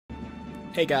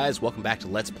Hey guys, welcome back to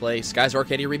Let's Play Skies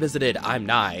Arcadia Revisited. I'm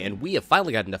Nye, and we have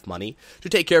finally got enough money to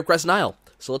take care of Crescent Isle.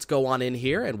 So let's go on in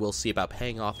here, and we'll see about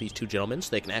paying off these two gentlemen so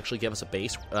they can actually give us a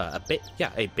base,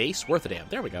 a base worth a damn.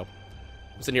 There we go.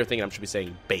 I'm sitting here thinking I should be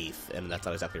saying Baith, and that's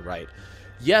not exactly right.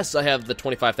 Yes, I have the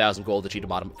 25,000 gold that you to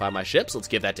modify my ships. Let's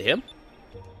give that to him.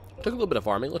 Took a little bit of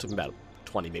farming. It took me about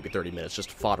 20, maybe 30 minutes.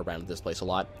 Just fought around this place a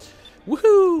lot.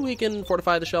 Woohoo! We can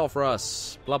fortify the shell for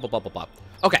us. Blah, blah, blah, blah, blah.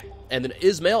 Okay, and then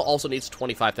Ismail also needs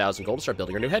 25,000 gold to start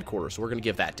building our new headquarters, so we're going to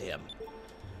give that to him.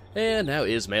 And now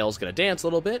Ismail's going to dance a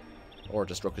little bit, or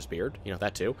just stroke his beard, you know,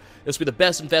 that too. This will be the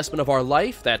best investment of our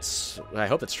life, I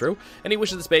hope that's true. And he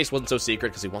wishes this base wasn't so secret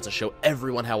because he wants to show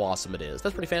everyone how awesome it is.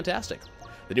 That's pretty fantastic.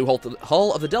 The new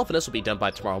hull of the Delphinus will be done by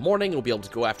tomorrow morning, and we'll be able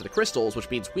to go after the crystals, which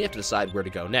means we have to decide where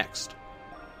to go next.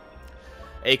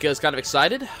 Aka is kind of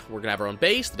excited. We're going to have our own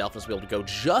base. The Delphinus will be able to go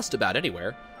just about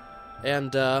anywhere.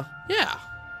 And, yeah.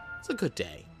 It's a good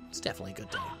day. It's definitely a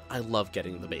good day. I love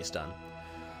getting the base done.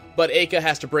 But Aka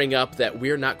has to bring up that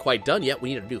we're not quite done yet.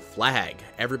 We need a new flag.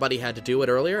 Everybody had to do it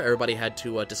earlier. Everybody had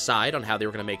to decide on how they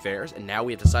were going to make theirs. And now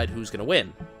we have to decide who's going to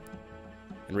win.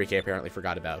 Enrique apparently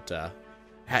forgot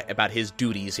about his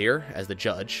duties here as the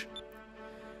judge.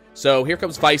 So here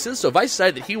comes Vice's. So Vice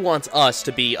decided that he wants us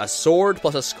to be a sword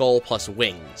plus a skull plus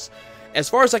wings. As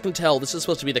far as I can tell, this is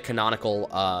supposed to be the canonical,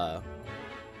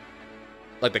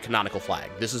 like the canonical flag.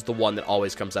 This is the one that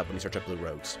always comes up when you search up Blue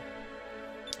Rogues.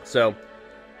 So,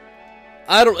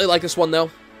 I don't really like this one, though.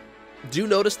 Do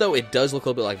notice, though, it does look a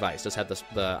little bit like Vice. It does have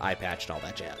the eye patch and all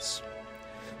that jazz.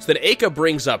 So then Aka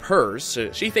brings up hers.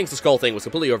 So she thinks the skull thing was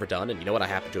completely overdone, and you know what, I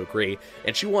happen to agree.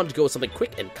 And she wanted to go with something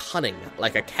quick and cunning,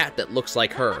 like a cat that looks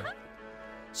like her.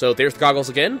 So there's the goggles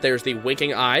again. There's the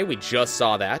winking eye. We just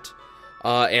saw that.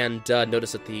 And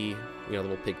notice that the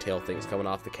little pigtail things coming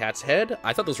off the cat's head.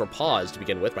 I thought those were paws to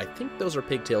begin with, but I think those are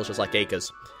pigtails just like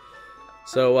Aka's.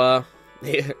 So,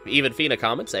 even Fina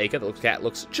comments, Aka, the cat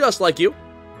looks just like you.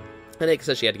 And Aka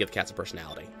says she had to give the cat some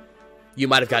personality. You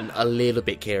might have gotten a little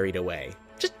bit carried away.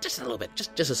 Just a little bit,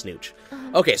 just a snooch.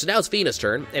 Okay, so now it's Fina's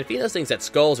turn, and Fina thinks that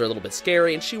skulls are a little bit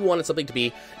scary, and she wanted something to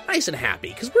be nice and happy,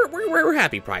 because we're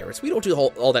happy pirates. We don't do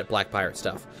all that black pirate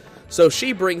stuff. So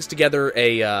she brings together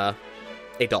a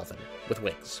dolphin with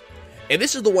wings. And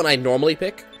this is the one I normally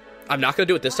pick. I'm not going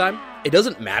to do it this time. It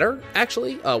doesn't matter,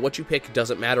 actually. What you pick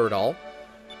doesn't matter at all.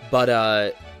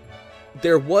 But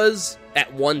there was,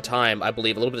 at one time, I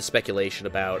believe, a little bit of speculation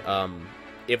about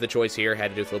if the choice here had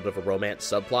to do with a little bit of a romance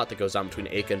subplot that goes on between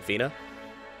Aka and Fina.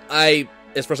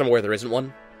 As far as I'm aware, there isn't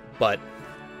one. But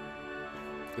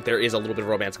there is a little bit of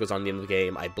romance that goes on at the end of the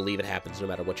game. I believe it happens no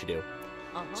matter what you do.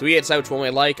 So we had to decide which one I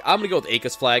like. I'm going to go with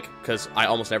Aka's flag, because I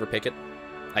almost never pick it.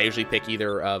 I usually pick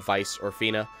either Vice or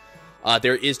Fina.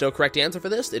 There is no correct answer for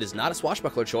this. It is not a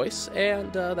swashbuckler choice,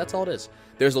 and that's all it is.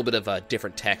 There's a little bit of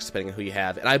different text depending on who you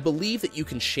have, and I believe that you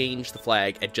can change the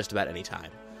flag at just about any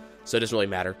time. So it doesn't really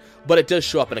matter, but it does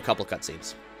show up in a couple of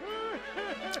cutscenes.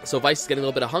 So Vice is getting a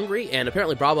little bit hungry, and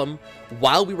apparently Brabham,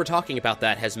 while we were talking about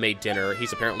that, has made dinner.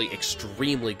 He's apparently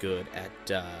extremely good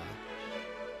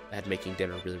at making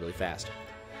dinner really, really fast.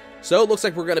 So it looks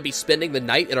like we're going to be spending the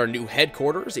night at our new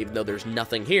headquarters, even though there's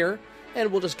nothing here.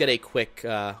 And we'll just get a quick,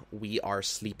 we are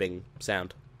sleeping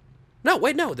sound. No,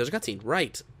 wait, no, there's a cutscene.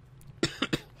 Right.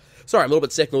 Sorry, I'm a little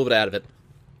bit sick, a little bit out of it.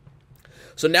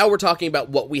 So now we're talking about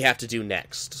what we have to do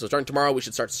next. So starting tomorrow, we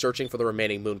should start searching for the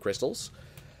remaining moon crystals.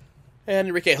 And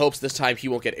Enrique hopes this time he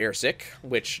won't get airsick,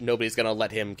 which nobody's going to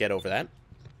let him get over that.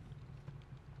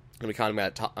 And we're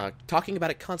talking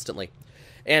about it constantly.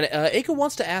 And Aka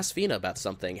wants to ask Fina about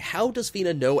something. How does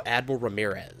Fina know Admiral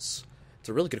Ramirez? It's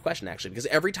a really good question, actually, because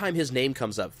every time his name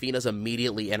comes up, Fina's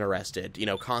immediately interested,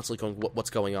 constantly going,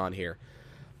 what's going on here?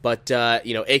 But,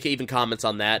 Aka even comments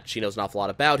on that. She knows an awful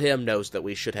lot about him, knows that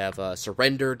we should have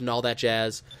surrendered and all that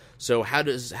jazz. So how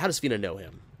does Fina know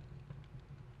him?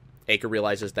 Aka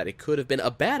realizes that it could have been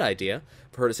a bad idea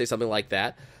for her to say something like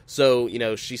that. So,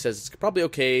 she says it's probably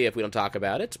okay if we don't talk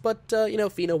about it, but,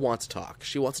 Fina wants to talk.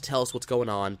 She wants to tell us what's going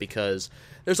on because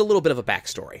there's a little bit of a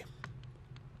backstory.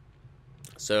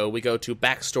 So we go to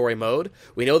backstory mode.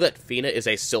 We know that Fina is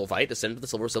a Sylvite, descendant of the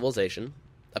Silver Civilization.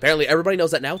 Apparently everybody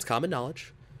knows that now. It's common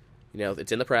knowledge.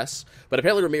 It's in the press. But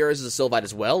apparently Ramirez is a Sylvite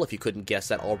as well, if you couldn't guess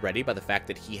that already by the fact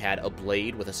that he had a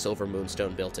blade with a silver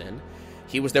moonstone built in.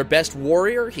 He was their best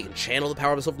warrior. He can channel the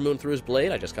power of the silver moon through his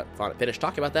blade. I just finished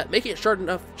talking about that. Making it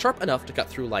sharp enough to cut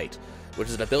through light, which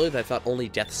is an ability that I thought only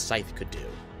Death's Scythe could do.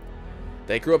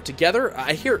 They grew up together.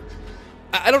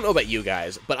 I don't know about you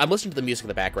guys, but I'm listening to the music in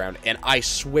the background, and I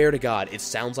swear to God, it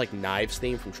sounds like Knives'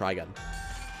 theme from Trigun.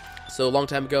 So a long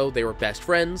time ago, they were best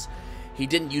friends, he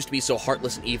didn't used to be so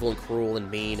heartless and evil and cruel and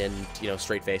mean and, you know,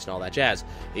 straight-faced and all that jazz.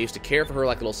 He used to care for her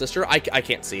like a little sister. I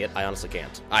can't see it. I honestly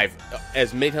can't.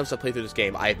 As many times as I've played through this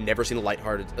game, I have never seen a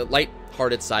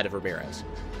light-hearted side of Ramirez.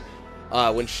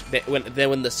 When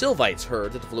the Sylvites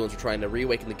heard that the Valuans were trying to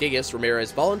reawaken the Gigas,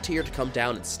 Ramirez volunteered to come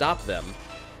down and stop them.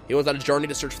 He went on a journey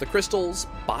to search for the crystals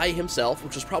by himself,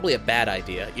 which was probably a bad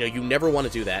idea. You know, you never want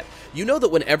to do that. You know that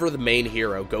whenever the main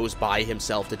hero goes by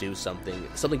himself to do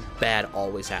something bad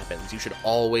always happens. You should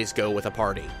always go with a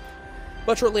party.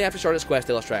 But shortly after starting his quest,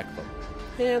 they lost track of him.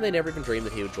 And they never even dreamed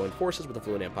that he would join forces with the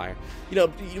Valuan Empire. You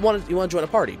know, you want to join a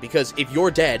party, because if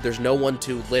you're dead, there's no one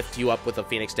to lift you up with a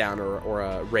Phoenix Down or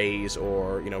a Raise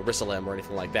or, you know, Rissalem or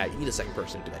anything like that. You need a second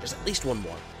person to do that. Just at least one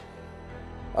more.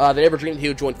 They never dreamed he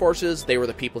would join forces. They were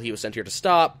the people he was sent here to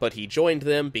stop, but he joined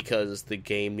them because the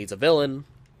game needs a villain.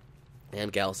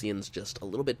 And Galcian's just a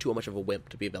little bit too much of a wimp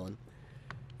to be a villain.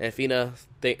 And Fina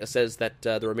says that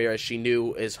the Ramirez she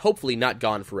knew is hopefully not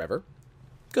gone forever.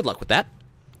 Good luck with that.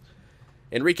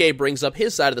 Enrique brings up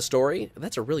his side of the story.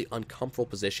 That's a really uncomfortable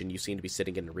position you seem to be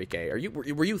sitting in, Enrique.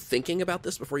 Were you thinking about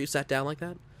this before you sat down like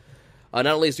that? Not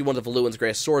only is he one of the Valuan's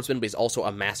greatest swordsmen, but he's also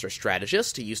a master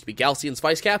strategist. He used to be Galcian's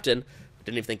vice captain.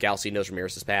 Didn't even think Galcian knows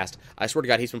Ramirez's past. I swear to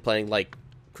God, he's been playing, like,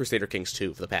 Crusader Kings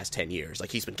 2 for the past 10 years.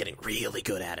 Like, he's been getting really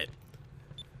good at it.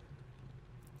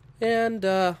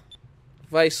 And,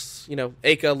 Vice, you know,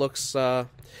 Aka looks,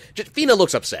 Fina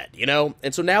looks upset, you know?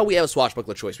 And so now we have a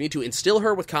swashbuckler choice. We need to instill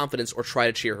her with confidence or try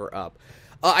to cheer her up.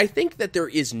 I think that there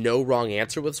is no wrong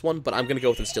answer with this one, but I'm going to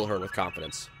go with instill her with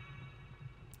confidence.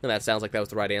 And that sounds like that was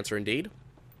the right answer indeed.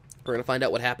 We're going to find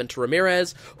out what happened to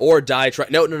Ramirez, or die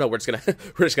trying... No, we're just going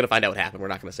to find out what happened. We're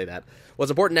not going to say that.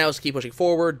 What's important now is to keep pushing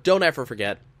forward. Don't ever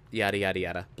forget. Yada, yada,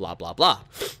 yada. Blah, blah, blah.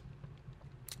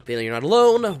 Feeling you're not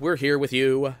alone. We're here with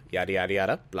you. Yada, yada,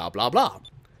 yada. Blah, blah, blah.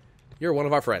 You're one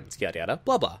of our friends. Yada, yada.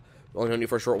 Blah, blah. Only known you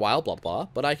for a short while. Blah, blah.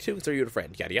 But I, too, consider you a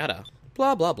friend. Yada, yada.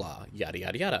 Blah, blah, blah. Yada,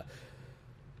 yada, yada.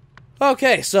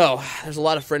 Okay, so, there's a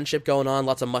lot of friendship going on.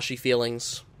 Lots of mushy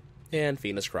feelings. And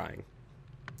Fina's crying.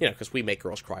 You know, because we make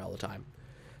girls cry all the time.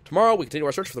 Tomorrow, we continue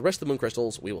our search for the rest of the moon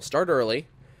crystals. We will start early.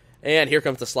 And here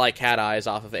comes the sly cat eyes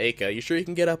off of Aka. You sure you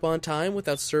can get up on time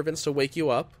without servants to wake you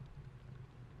up?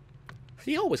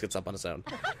 He always gets up on his own.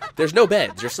 There's no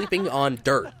beds. You're sleeping on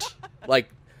dirt. Like,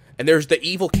 and there's the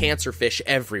evil cancer fish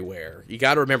everywhere. You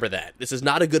gotta remember that. This is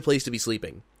not a good place to be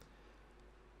sleeping.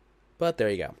 But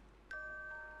there you go.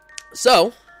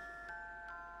 So,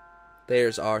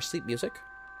 there's our sleep music.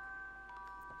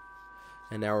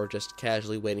 And now we're just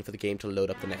casually waiting for the game to load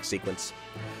up the next sequence.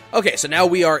 Okay, so now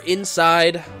we are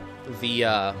inside the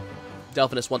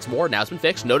Delphinus once more. Now it's been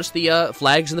fixed. Notice the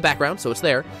flags in the background, so it's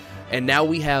there. And now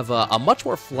we have a much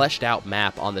more fleshed out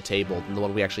map on the table than the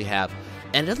one we actually have.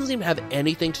 And it doesn't seem to have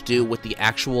anything to do with the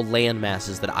actual land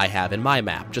masses that I have in my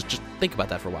map. Just think about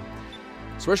that for a while.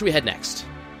 So where should we head next?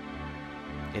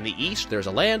 In the east, there's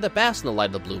a land that basks in the light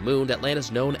of the blue moon. That land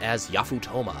is known as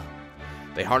Yafutoma.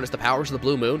 They harness the powers of the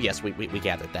blue moon, yes, we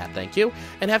gathered that, thank you,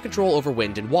 and have control over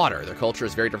wind and water. Their culture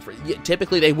is very different. Yeah,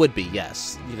 typically they would be,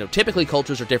 yes. You know, typically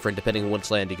cultures are different depending on which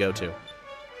land you go to.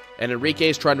 And Enrique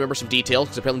is trying to remember some details,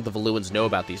 because apparently the Valuans know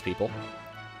about these people.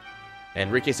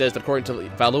 Enrique says that according to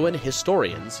Valuan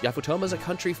historians, Yafutoma is a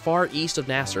country far east of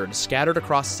Nasser, scattered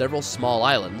across several small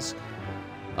islands.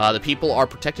 The people are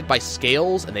protected by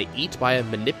scales, and they eat by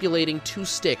manipulating 2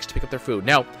 sticks to pick up their food.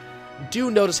 Now,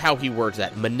 do notice how he words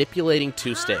that, manipulating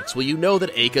 2 sticks. Well, you know that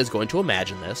Aka is going to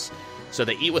imagine this. So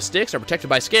they eat with sticks, are protected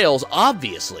by scales.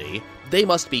 Obviously, they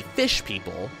must be fish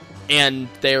people, and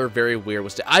they're very weird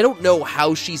with sticks. I don't know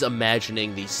how she's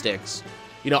imagining these sticks.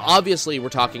 You know, obviously, we're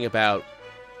talking about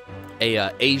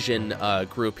a Asian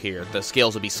group here. The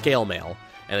scales would be scale mail,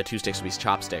 and the 2 sticks would be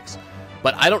chopsticks.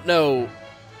 But I don't know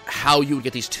how you would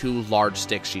get these 2 large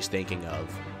sticks she's thinking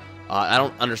of. I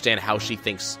don't understand how she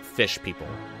thinks fish people.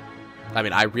 I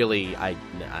mean,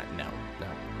 no.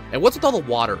 And what's with all the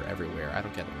water everywhere? I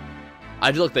don't get it.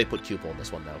 I do like they put Cupel in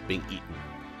this one, though, being eaten.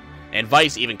 And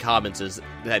Vice even comments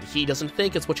that he doesn't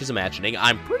think it's what she's imagining.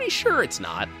 I'm pretty sure it's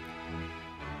not.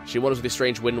 She wonders what these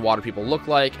strange wind and water people look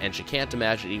like, and she can't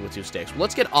imagine eating with 2 sticks. Well,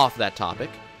 let's get off that topic.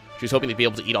 She was hoping to be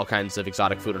able to eat all kinds of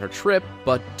exotic food on her trip,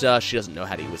 but she doesn't know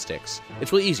how to eat with sticks.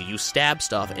 It's really easy. You stab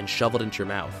stuff and shove it into your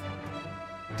mouth.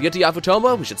 To get to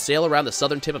Yafutoma, we should sail around the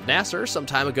southern tip of Nasser. Some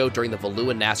time ago, during the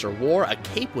Valuan-Nasser War, a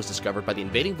cape was discovered by the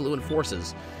invading Valuan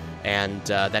forces, and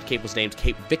that cape was named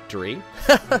Cape Victory.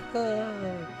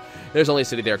 There's only a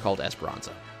city there called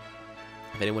Esperanza.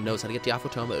 If anyone knows how to get to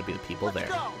Yafutoma, it would be the people there.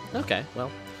 Okay,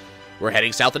 well, we're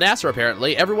heading south of Nasser,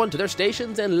 apparently. Everyone to their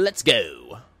stations, and let's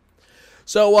go!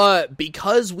 So,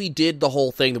 because we did the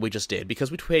whole thing that we just did,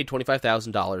 because we paid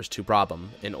 $25,000 to Brabham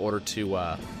in order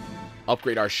to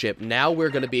upgrade our ship, now we're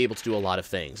going to be able to do a lot of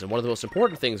things. And one of the most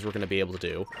important things we're going to be able to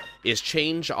do is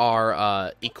change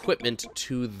our equipment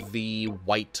to the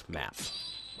white map.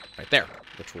 Right there,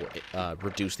 which will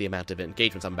reduce the amount of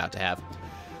engagements I'm about to have.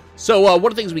 So, one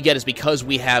of the things we get is because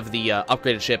we have the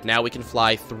upgraded ship, now we can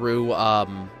fly through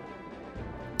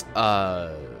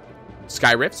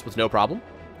sky rifts with no problem.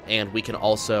 And we can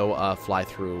also fly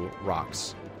through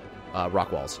rocks,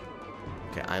 rock walls.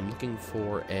 Okay, I'm looking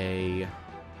for a...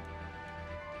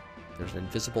 There's an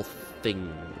invisible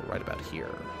thing right about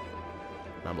here.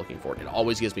 I'm looking for it. It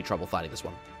always gives me trouble finding this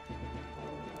one.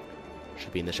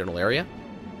 Should be in this general area.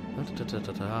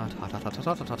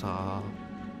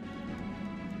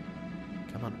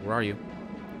 Come on, where are you?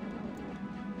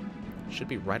 Should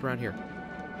be right around here.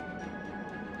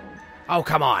 Oh,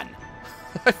 come on!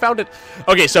 I found it.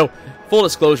 Okay, so, full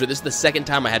disclosure, this is the second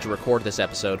time I had to record this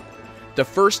episode. The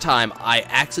first time, I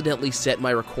accidentally set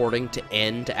my recording to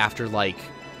end after, like,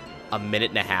 a minute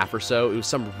and a half or so. It was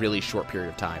some really short period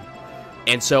of time.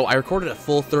 And so, I recorded a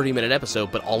full 30-minute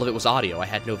episode, but all of it was audio. I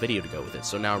had no video to go with it,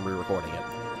 so now I'm re-recording it.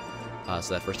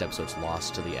 So that first episode's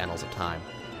lost to the annals of time.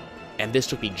 And this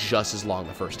took me just as long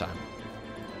the first time.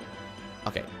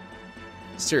 Okay.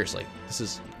 Seriously, this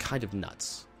is kind of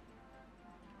nuts.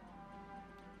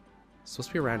 It's supposed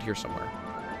to be around here somewhere.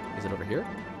 Is it over here?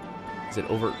 Is it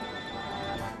over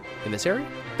in this area?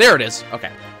 There it is.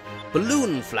 Okay.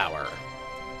 Balloon flower.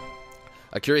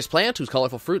 A curious plant whose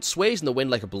colorful fruit sways in the wind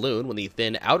like a balloon. When the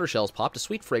thin outer shells popped, a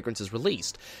sweet fragrance is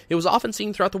released. It was often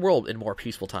seen throughout the world in more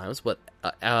peaceful times, but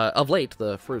of late,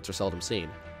 the fruits are seldom seen.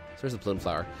 So there's the balloon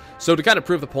flower. So to kind of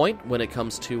prove the point, when it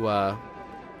comes to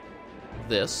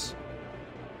this,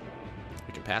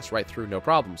 we can pass right through, no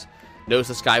problems. Notice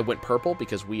the sky went purple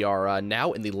because we are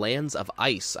now in the lands of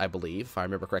ice, I believe, if I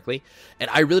remember correctly. And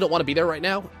I really don't want to be there right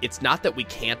now. It's not that we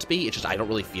can't be, it's just I don't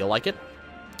really feel like it.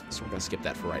 So we're going to skip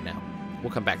that for right now. We'll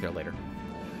come back there later.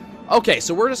 Okay,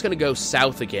 so we're just going to go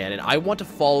south again, and I want to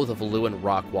follow the Valuan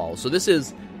rock wall. So this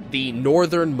is the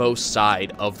northernmost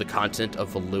side of the continent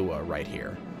of Valua right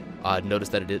here. Notice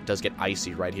that it does get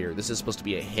icy right here. This is supposed to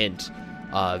be a hint,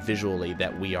 visually,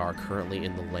 that we are currently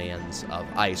in the lands of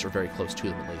ice, or very close to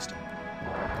them at least.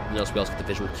 Notice we also get the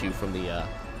visual cue from the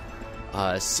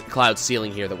cloud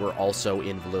ceiling here that we're also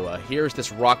in Valua. Here's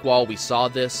this rock wall. We saw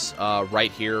this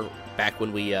right here back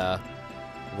when we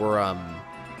were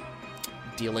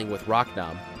dealing with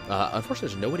Rocknom. Unfortunately,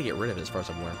 there's no way to get rid of it as far as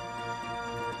I'm aware.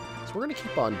 So we're going to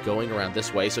keep on going around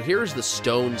this way. So here's the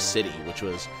Stone City, which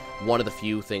was one of the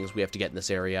few things we have to get in this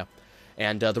area.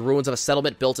 And the ruins of a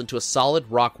settlement built into a solid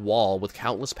rock wall with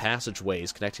countless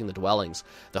passageways connecting the dwellings.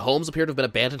 The homes appear to have been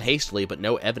abandoned hastily, but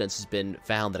no evidence has been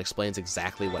found that explains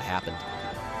exactly what happened.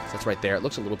 So that's right there. It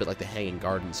looks a little bit like the Hanging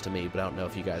Gardens to me, but I don't know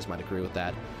if you guys might agree with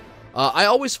that. I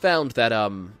always found that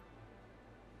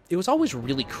it was always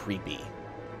really creepy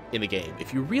in the game.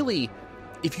 If you really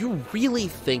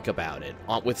think about it,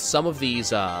 with some of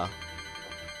these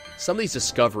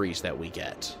discoveries that we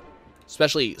get,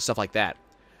 especially stuff like that,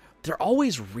 they're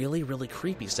always really, really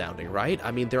creepy sounding, right? I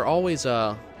mean, they're always, is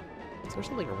there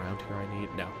something around here I need?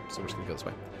 No, so we're just gonna go this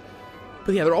way.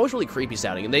 But yeah, they're always really creepy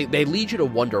sounding, and they lead you to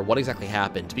wonder what exactly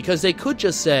happened, because they could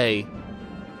just say,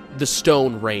 the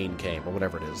stone rain came, or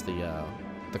whatever it is, the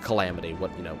calamity, what,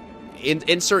 you know,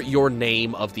 insert your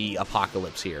name of the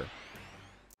apocalypse here.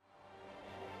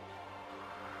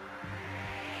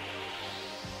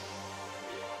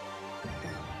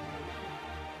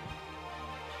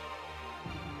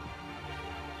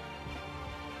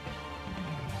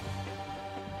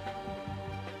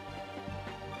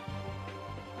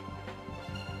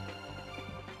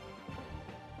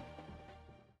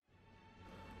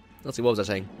 Let's see, what was I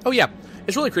saying? Oh yeah,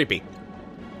 it's really creepy.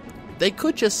 They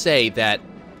could just say that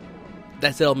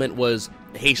that settlement was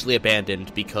hastily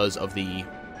abandoned because of the...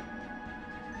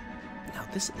 Now,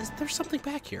 there's something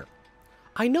back here.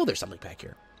 I know there's something back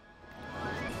here.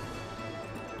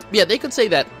 Yeah, they could say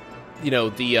that, you know,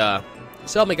 the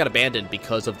settlement got abandoned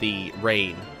because of the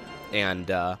rain and,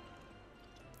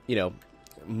 you know,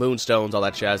 moonstones, all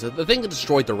that jazz. The thing that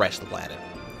destroyed the rest of the planet.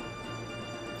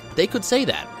 They could say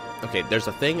that. Okay, there's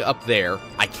a thing up there.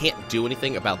 I can't do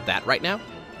anything about that right now.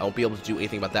 I won't be able to do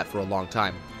anything about that for a long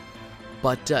time.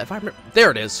 But if I remember...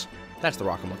 There it is. That's the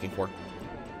rock I'm looking for.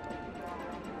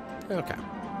 Okay.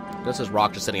 This is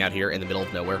rock just sitting out here in the middle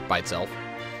of nowhere by itself.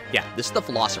 Yeah, this is the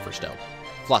Philosopher's Stone.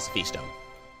 Philosophy Stone.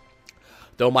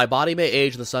 Though my body may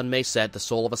age and the sun may set, the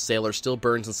soul of a sailor still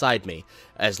burns inside me.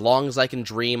 As long as I can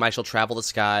dream, I shall travel the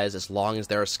skies. As long as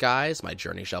there are skies, my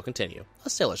journey shall continue. A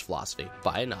Sailor's Philosophy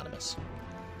by Anonymous.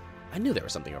 I knew there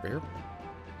was something over here.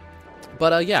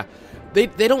 But, yeah, they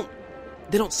don't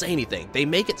say anything. They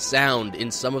make it sound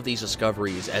in some of these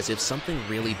discoveries as if something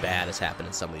really bad has happened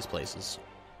in some of these places.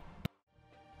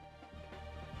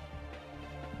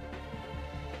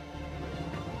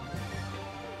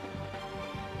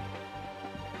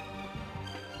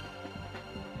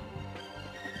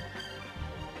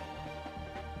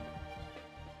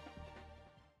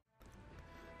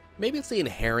 Maybe it's the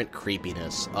inherent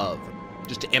creepiness of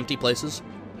just empty places.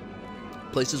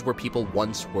 Places where people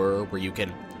once were, where you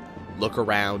can look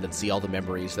around and see all the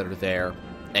memories that are there,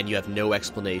 and you have no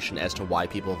explanation as to why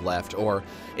people have left. Or,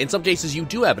 in some cases, you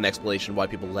do have an explanation why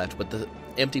people left, but the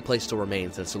empty place still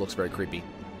remains, and it still looks very creepy.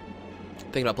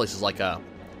 Thinking about places like,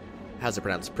 how's it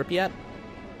pronounced? Pripyat?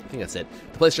 I think that's it.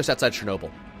 The place just outside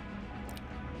Chernobyl.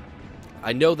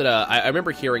 I know that, I remember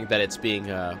hearing that it's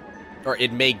being, or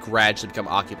it may gradually become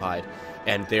occupied,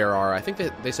 and there are, I think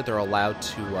they said they're allowed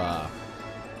to,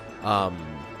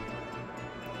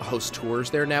 host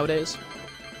tours there nowadays,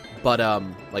 but,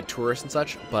 like tourists and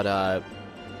such, but, I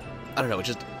don't know,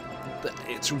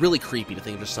 it's really creepy to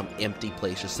think of just some empty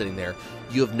place just sitting there.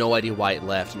 You have no idea why it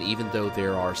left, and even though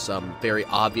there are some very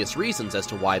obvious reasons as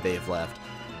to why they have left,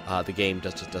 the game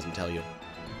just doesn't tell you.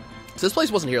 So this place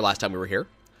wasn't here last time we were here.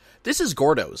 This is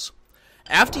Gordo's.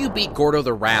 After you beat Gordo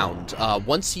the round, I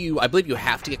believe you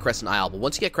have to get Crescent Isle, but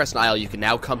once you get Crescent Isle, you can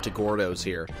now come to Gordo's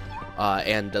here.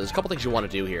 And there's a couple things you want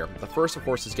to do here. The first, of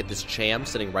course, is get this Cham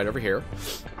sitting right over here.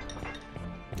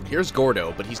 Here's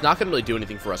Gordo, but he's not going to really do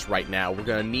anything for us right now. We're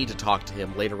going to need to talk to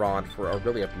him later on for a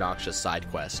really obnoxious side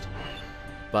quest.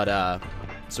 But,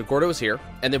 so Gordo is here.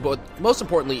 And then, most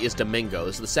importantly, is Domingo.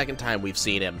 This is the second time we've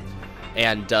seen him.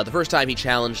 And the first time he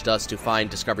challenged us to find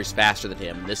discoveries faster than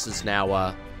him. This is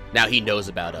now he knows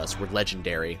about us. We're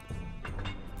legendary.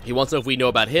 He wants to know if we know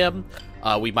about him.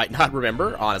 We might not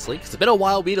remember, honestly, because it's been a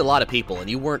while. We meet a lot of people, and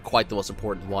you weren't quite the most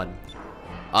important one.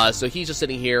 So he's just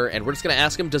sitting here, and we're just going to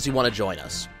ask him, does he want to join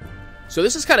us? So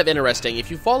this is kind of interesting.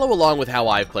 If you follow along with how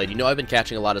I've played, you know I've been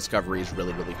catching a lot of discoveries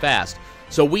really, really fast.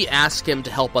 So we ask him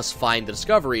to help us find the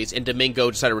discoveries, and Domingo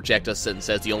decided to reject us and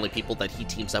says the only people that he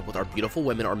teams up with are beautiful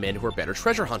women or men who are better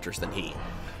treasure hunters than he.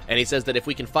 And he says that if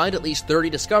we can find at least 30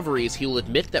 discoveries, he will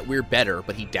admit that we're better,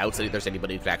 but he doubts that there's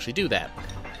anybody who can actually do that.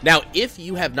 Now, if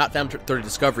you have not found 30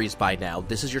 discoveries by now,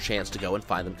 this is your chance to go and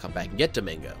find them, come back and get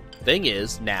Domingo. Thing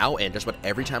is, now, and just about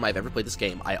every time I've ever played this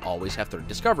game, I always have 30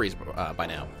 discoveries by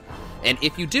now. And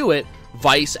if you do it,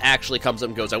 Vice actually comes up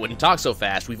and goes, I wouldn't talk so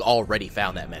fast, we've already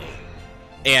found that many.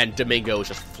 And Domingo is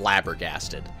just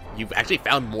flabbergasted. You've actually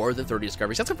found more than 30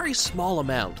 discoveries. That's a very small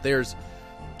amount. There's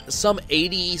some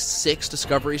 86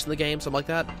 discoveries in the game, something like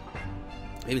that.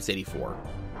 Maybe it's 84.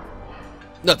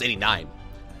 No, it's 89.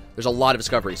 There's a lot of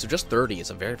discoveries, so just 30 is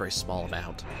a very, very small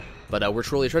amount. But we're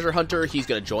truly a treasure hunter. He's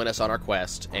going to join us on our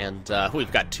quest, and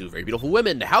we've got 2 very beautiful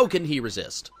women. How can he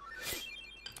resist?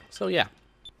 So, yeah.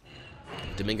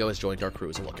 Domingo has joined our crew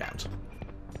as a lookout.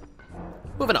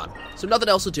 Moving on. So nothing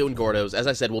else to do in Gordo's. As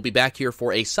I said, we'll be back here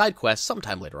for a side quest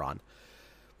sometime later on.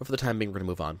 But for the time being, we're going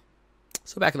to move on.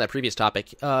 So back on that previous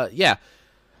topic, yeah.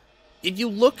 If you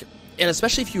look, and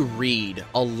especially if you read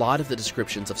a lot of the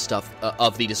descriptions of stuff,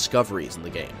 of the discoveries in the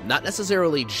game, not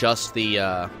necessarily just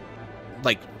the,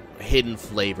 like, hidden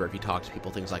flavor if you talk to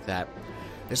people, things like that,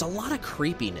 there's a lot of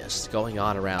creepiness going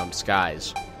on around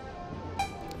skies.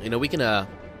 You know, we can,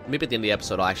 maybe at the end of the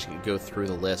episode I'll actually go through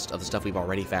the list of the stuff we've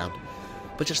already found.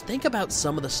 But just think about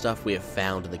some of the stuff we have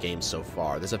found in the game so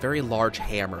far. There's a very large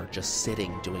hammer just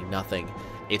sitting, doing nothing.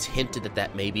 It's hinted that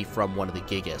that may be from one of the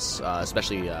Gigas,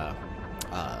 especially,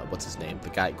 what's his name? The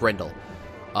guy, Grendel.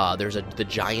 There's the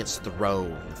Giant's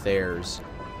Throne. There's,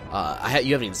 you haven't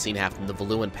even seen half of them. The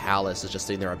Valuan Palace is just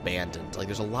sitting there abandoned. Like,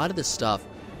 there's a lot of this stuff.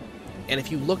 And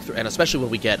if you look through, and especially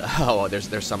when we get,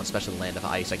 there's some, especially in Land of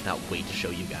Ice, I cannot wait to show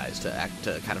you guys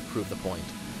to kind of prove the point.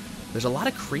 There's a lot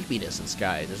of creepiness in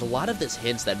Sky. There's a lot of this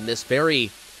hints that in this very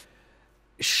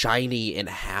shiny and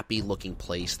happy-looking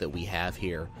place that we have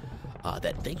here,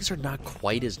 that things are not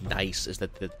quite as nice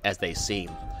as they seem.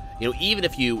 You know, even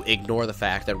if you ignore the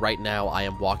fact that right now I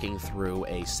am walking through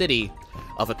a city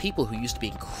of a people who used to be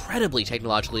incredibly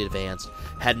technologically advanced,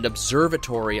 had an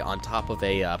observatory on top of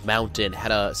a mountain,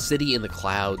 had a city in the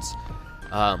clouds,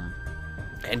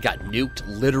 and got nuked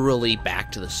literally back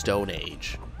to the Stone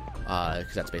Age.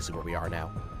 Because that's basically where we are now.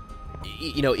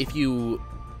 You know, if you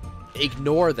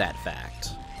ignore that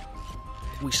fact,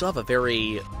 we still have a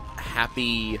very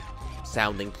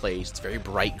happy-sounding place. It's very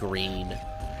bright green.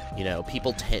 You know,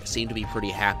 people seem to be pretty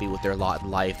happy with their lot in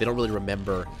life. They don't really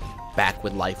remember back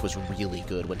when life was really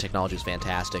good, when technology was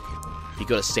fantastic. If you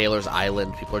go to Sailor's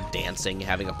Island, people are dancing,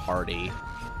 having a party,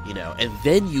 you know. And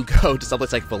then you go to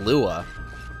someplace like Valua,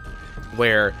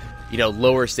 where, you know,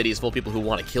 lower cities full of people who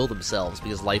want to kill themselves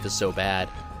because life is so bad.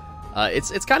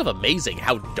 It's kind of amazing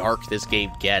how dark this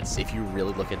game gets if you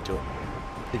really look into it,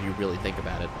 if you really think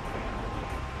about it.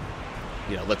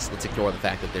 You know, let's ignore the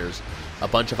fact that there's a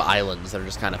bunch of islands that are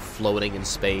just kind of floating in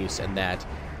space, and that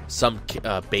some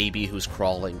baby who's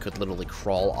crawling could literally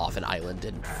crawl off an island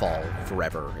and fall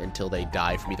forever until they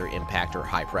die from either impact or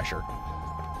high pressure.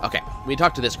 Okay, we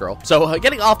talked to this girl. So,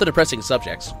 getting off the depressing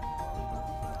subjects.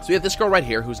 So we have this girl right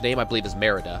here, whose name I believe is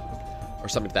Merida, or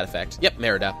something to that effect. Yep,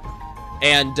 Merida.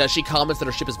 And she comments that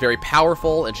her ship is very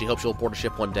powerful, and she hopes she'll board a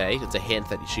ship one day. It's a hint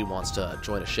that she wants to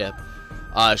join a ship.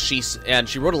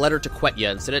 She wrote a letter to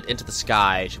Quetya and sent it into the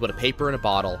sky. She put a paper in a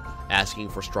bottle asking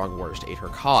for strong words to aid her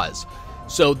cause.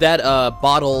 So that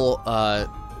bottle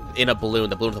in a balloon,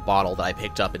 the balloon with the bottle that I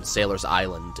picked up in Sailor's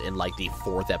Island in like the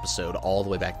 4th episode, all the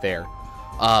way back there.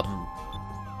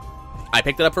 I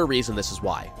picked it up for a reason, this is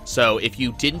why. So if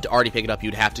you didn't already pick it up,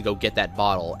 you'd have to go get that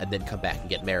bottle and then come back and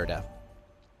get Merida.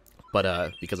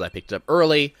 But because I picked it up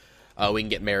early, we can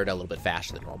get Merida a little bit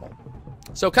faster than normal.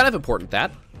 So kind of important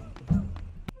that.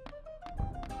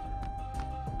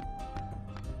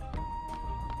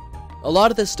 A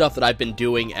lot of this stuff that I've been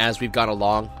doing as we've gone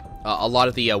along, a lot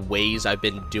of the ways I've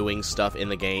been doing stuff in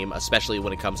the game, especially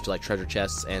when it comes to like treasure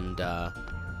chests and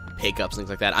pickups, things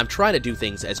like that, I'm trying to do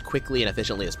things as quickly and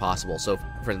efficiently as possible. So,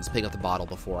 for instance, picking up the bottle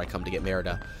before I come to get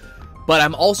Merida. But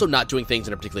I'm also not doing things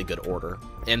in a particularly good order.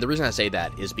 And the reason I say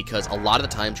that is because a lot of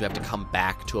the times you have to come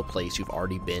back to a place you've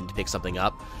already been to pick something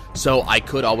up. So I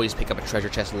could always pick up a treasure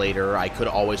chest later. I could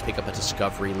always pick up a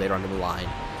discovery later on in the line.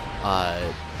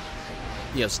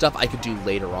 You know, stuff I could do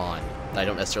later on that I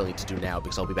don't necessarily need to do now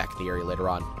because I'll be back in the area later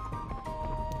on.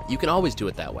 You can always do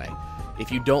it that way.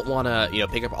 If you don't want to, you know,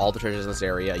 pick up all the treasures in this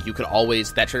area, you can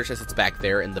always, that treasure chest that's back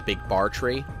there in the big bar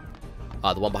tree,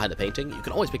 the one behind the painting, you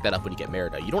can always pick that up when you get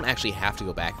Merida. You don't actually have to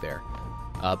go back there.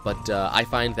 But I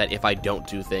find that if I don't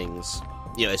do things,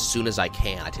 you know, as soon as I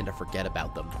can, I tend to forget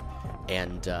about them.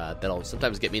 And that'll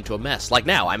sometimes get me into a mess. Like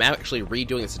now, I'm actually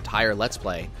redoing this entire Let's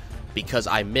Play because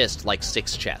I missed like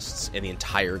 6 chests in the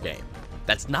entire game.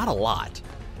 That's not a lot,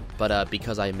 but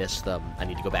because I missed them, I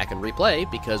need to go back and replay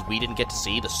because we didn't get to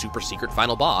see the super secret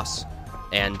final boss,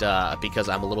 and because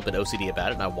I'm a little bit OCD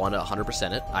about it and I want to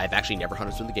 100% it. I've actually never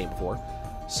 100%ed the game before,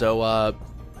 so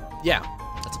yeah,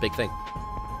 that's a big thing.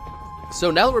 So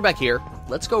now that we're back here,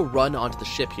 let's go run onto the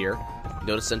ship here.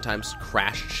 Notice sometimes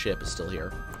crashed ship is still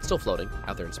here, it's still floating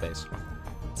out there in space.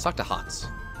 Let's talk to Hans.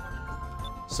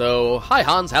 So, hi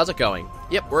Hans, how's it going?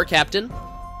 Yep, we're a captain.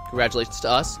 Congratulations to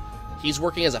us. He's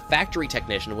working as a factory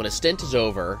technician. When his stint is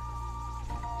over,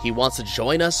 he wants to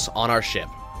join us on our ship.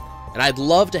 And I'd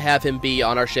love to have him be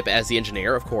on our ship as the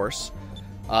engineer, of course.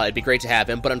 It'd be great to have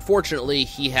him, but unfortunately,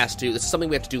 he has to... This is something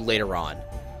we have to do later on.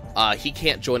 He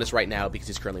can't join us right now because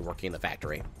he's currently working in the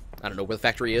factory. I don't know where the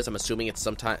factory is. I'm assuming it's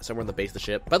somewhere in the base of the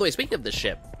ship. By the way, speaking of this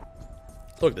ship,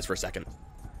 look at this for a second.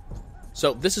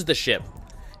 So, this is the ship.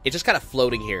 It's just kind of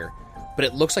floating here, but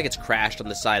it looks like it's crashed on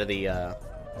the side of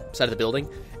the building.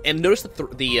 And notice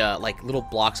the like little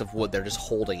blocks of wood, they're just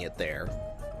holding it there.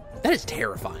 That is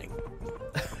terrifying.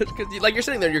 Because like you're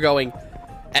sitting there, you're going,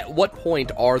 at what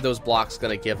point are those blocks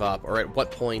going to give up, or at what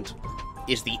point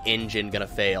is the engine going to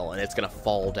fail and it's going to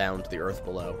fall down to the earth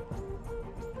below?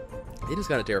 It is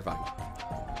kind of terrifying.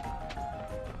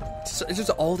 It's just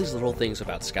all these little things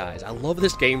about skies. I love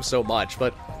this game so much,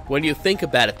 but when you think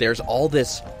about it, there's all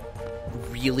this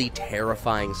really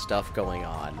terrifying stuff going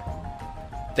on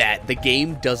that the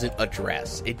game doesn't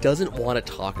address. It doesn't want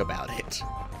to talk about it,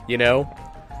 you know?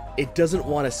 It doesn't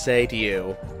want to say to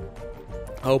you,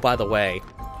 oh, by the way,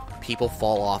 people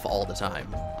fall off all the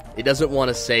time. It doesn't want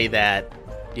to say that,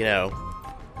 you know,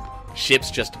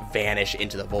 ships just vanish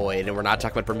into the void, and we're not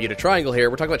talking about Bermuda Triangle here,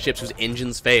 we're talking about ships whose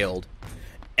engines failed,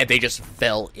 and they just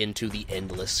fell into the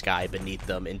endless sky beneath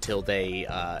them until they,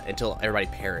 until everybody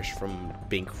perished from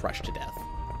being crushed to death.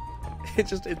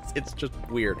 It's just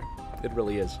weird. It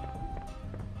really is.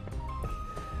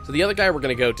 So the other guy we're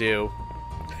gonna go do,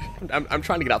 I'm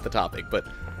trying to get off the topic, but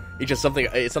it's just something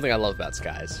I love about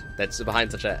skies. That's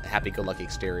behind such a happy-go-lucky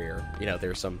exterior. You know,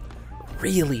 there's some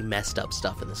really messed up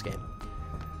stuff in this game.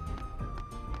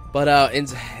 But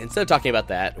instead of talking about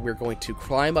that, we're going to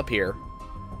climb up here.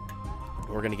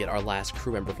 We're going to get our last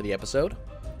crew member for the episode.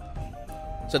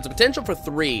 So it's a potential for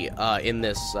 3 in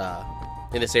this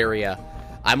area.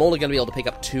 I'm only going to be able to pick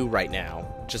up 2 right now,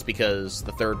 just because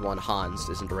the third one, Hans,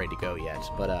 isn't ready to go yet.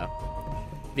 But,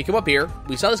 if you come up here,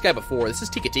 we saw this guy before. This is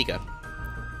Tikatika.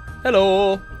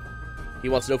 Hello! He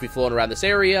wants to know if we've flown around this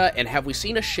area, and have we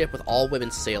seen a ship with all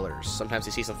women sailors? Sometimes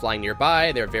he sees them flying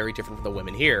nearby. They're very different from the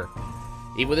women here.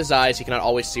 Even with his eyes, he cannot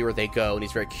always see where they go, and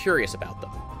he's very curious about them.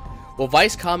 Well,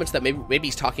 Vice comments that maybe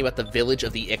he's talking about the village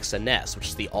of the Ixanes, which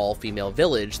is the all-female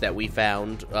village that we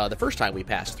found the first time we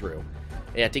passed through.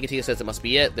 And Tikatika says it must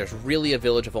be it. There's really a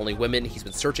village of only women. He's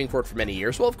been searching for it for many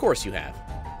years. Well, of course you have.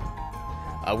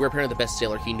 We're apparently the best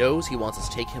sailor he knows. He wants us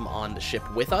to take him on the ship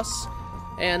with us,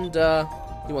 and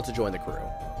he wants to join the crew.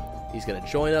 He's going to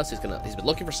join us. He's been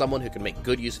looking for someone who can make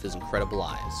good use of his incredible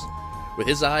eyes. With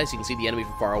his eyes, he can see the enemy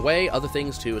from far away. Other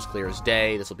things, too, as clear as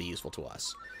day. This will be useful to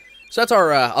us. So that's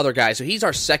our other guy. So he's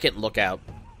our second lookout.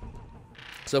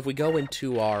 So if we go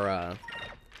into our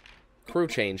crew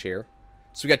change here.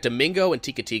 So we got Domingo and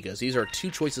Tikatika. These are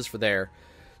 2 choices for there.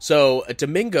 So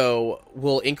Domingo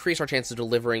will increase our chance of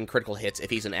delivering critical hits if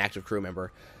he's an active crew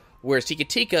member. Whereas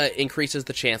Tikatika increases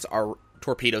the chance our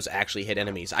torpedoes actually hit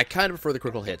enemies. I kind of prefer the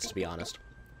critical hits, to be honest.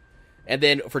 And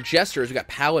then for Jesters, we got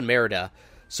Pow and Merida.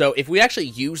 So if we actually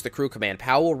use the crew command,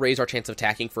 Pow will raise our chance of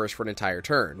attacking first for an entire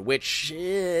turn, which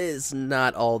is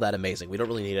not all that amazing. We don't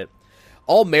really need it.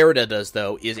 All Merida does,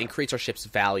 though, is increase our ship's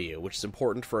value, which is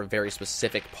important for a very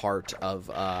specific part of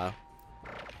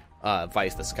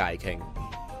Vice the Sky King.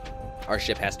 Our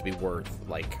ship has to be worth,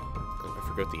 like, I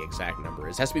forget what the exact number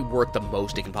is. It has to be worth the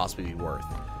most it can possibly be worth,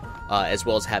 as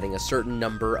well as having a certain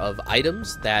number of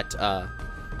items that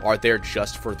are there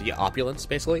just for the opulence,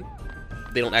 basically.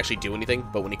 They don't actually do anything,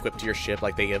 but when equipped to your ship,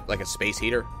 like they give like a space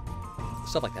heater,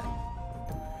 stuff like that.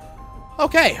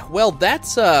 Okay, well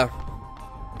that's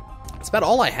about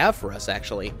all I have for us,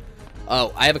 actually.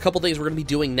 Oh, I have a couple things we're going to be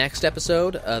doing next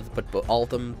episode, but all of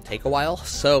them take a while,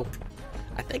 so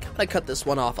I think I'm going to cut this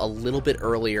one off a little bit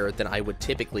earlier than I would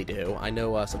typically do. I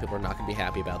know some people are not going to be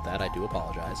happy about that. I do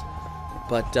apologize.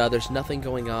 But there's nothing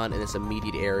going on in this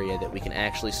immediate area that we can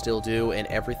actually still do, and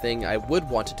everything I would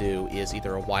want to do is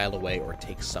either a while away or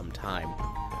take some time.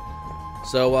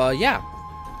 So, yeah.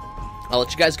 I'll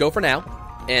let you guys go for now,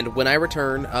 and when I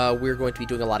return, we're going to be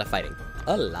doing a lot of fighting.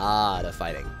 A lot of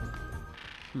fighting.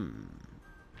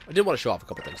 I did want to show off a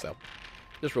couple things, though.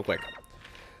 Just real quick.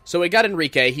 So we got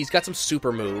Enrique. He's got some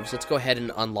super moves. Let's go ahead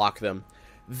and unlock them.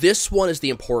 This one is the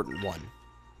important one.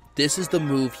 This is the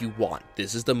move you want.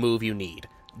 This is the move you need.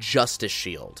 Justice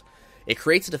Shield. It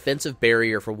creates a defensive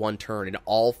barrier for 1 turn, and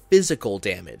all physical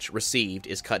damage received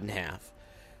is cut in half.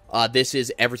 This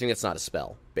is everything that's not a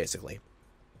spell, basically.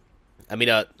 I mean,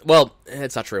 well,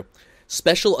 it's not true.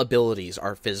 Special abilities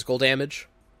are physical damage,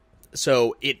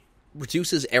 so it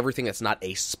reduces everything that's not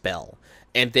a spell.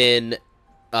 And then,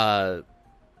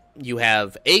 you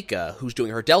have Aika, who's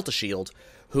doing her Delta Shield,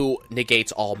 who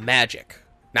negates all magic.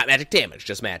 Not magic damage,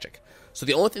 just magic. So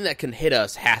the only thing that can hit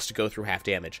us has to go through half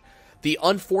damage. The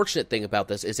unfortunate thing about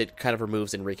this is it kind of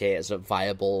removes Enrique as a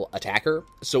viable attacker.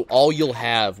 So all you'll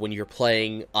have when you're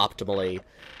playing optimally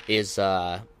is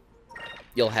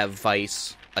you'll have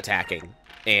Vice attacking,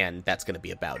 and that's going to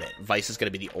be about it. Vice is going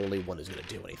to be the only one who's going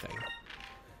to do anything.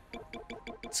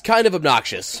 It's kind of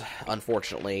obnoxious,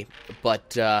 unfortunately,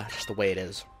 but just the way it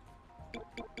is.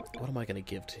 What am I going to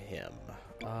give to him?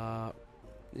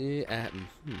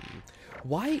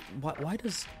 Why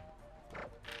does...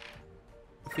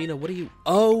 Fina, what do you...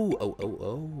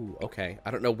 Oh, okay.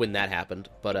 I don't know when that happened,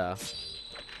 but,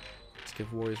 let's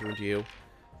give Warriors Rune to you.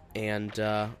 And,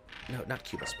 no, not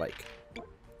Cuba Spike.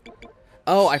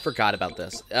 Oh, I forgot about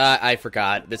this. I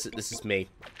forgot. This is me.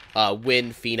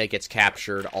 When Fina gets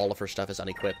captured, all of her stuff is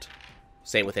unequipped.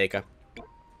 Same with Aika.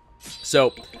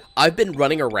 So, I've been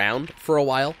running around for a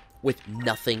while with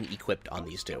nothing equipped on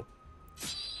these two.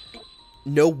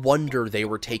 No wonder they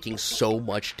were taking so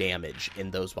much damage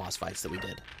in those boss fights that we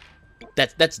did.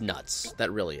 That's nuts.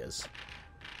 That really is.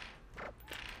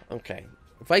 Okay.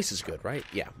 Vice is good, right?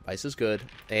 Yeah, Vice is good.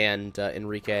 And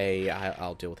Enrique,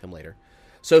 I'll deal with him later.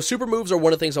 So super moves are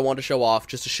one of the things I wanted to show off,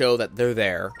 just to show that they're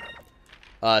there.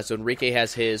 So Enrique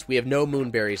has his. We have no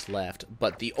moonberries left,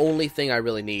 but the only thing I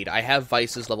really need, I have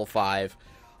Vice's level 5.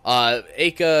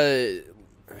 Aika,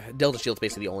 Delta Shield's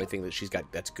basically the only thing that she's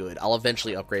got that's good. I'll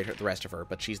eventually upgrade the rest of her,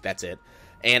 but that's it.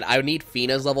 And I need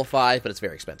Fina's level 5, but it's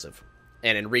very expensive.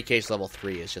 And Enrique's level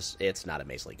 3 is just, it's not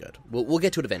amazingly good. We'll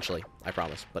get to it eventually, I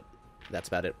promise, but that's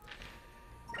about it.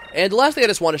 And the last thing I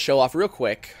just want to show off real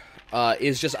quick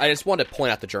is just, I just want to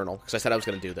point out the journal, because I said I was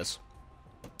going to do this.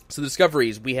 So the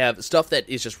discoveries, we have stuff that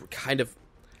is just kind of a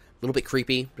little bit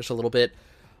creepy, just a little bit.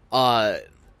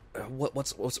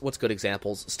 What's good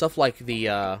examples? Stuff like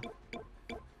the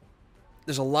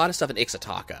there's a lot of stuff in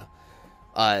Tikatika.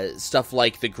 Stuff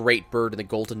like the Great Bird and the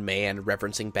Golden Man,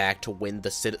 referencing back to when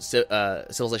the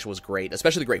civilization was great,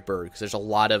 especially the Great Bird, because there's a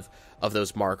lot of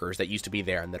those markers that used to be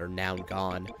there and that are now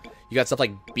gone. You got stuff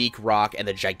like Beak Rock and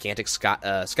the gigantic sky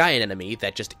anemone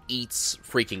that just eats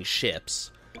freaking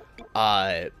ships.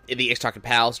 In the Tikatika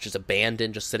Palace, just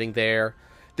abandoned, just sitting there.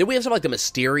 Then we have stuff like the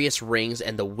Mysterious Rings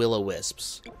and the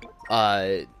Will-O-Wisps,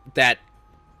 that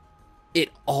it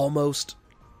almost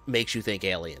makes you think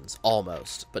aliens.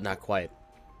 Almost, but not quite.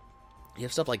 You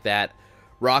have stuff like that.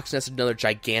 Rock's Nest, another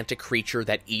gigantic creature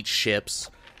that eats ships.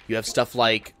 You have stuff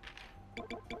like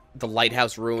the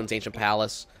Lighthouse Ruins, Ancient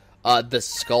Palace. The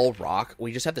Skull Rock.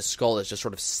 We just have the skull that's just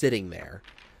sort of sitting there.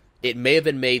 It may have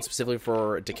been made specifically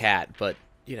for Decat, but,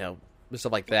 you know,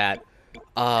 stuff like that.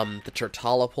 The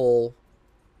Turtalipole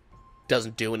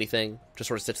doesn't do anything. Just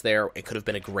sort of sits there. It could have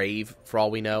been a grave, for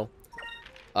all we know.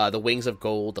 The Wings of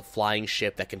Gold, the flying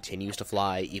ship that continues to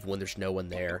fly even when there's no one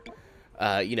there.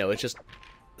 You know, it's just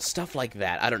stuff like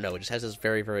that. I don't know. It just has this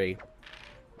very, very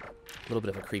little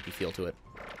bit of a creepy feel to it.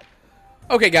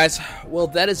 Okay, guys. Well,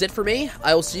 that is it for me.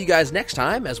 I will see you guys next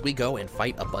time as we go and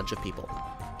fight a bunch of people.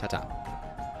 Ta-ta.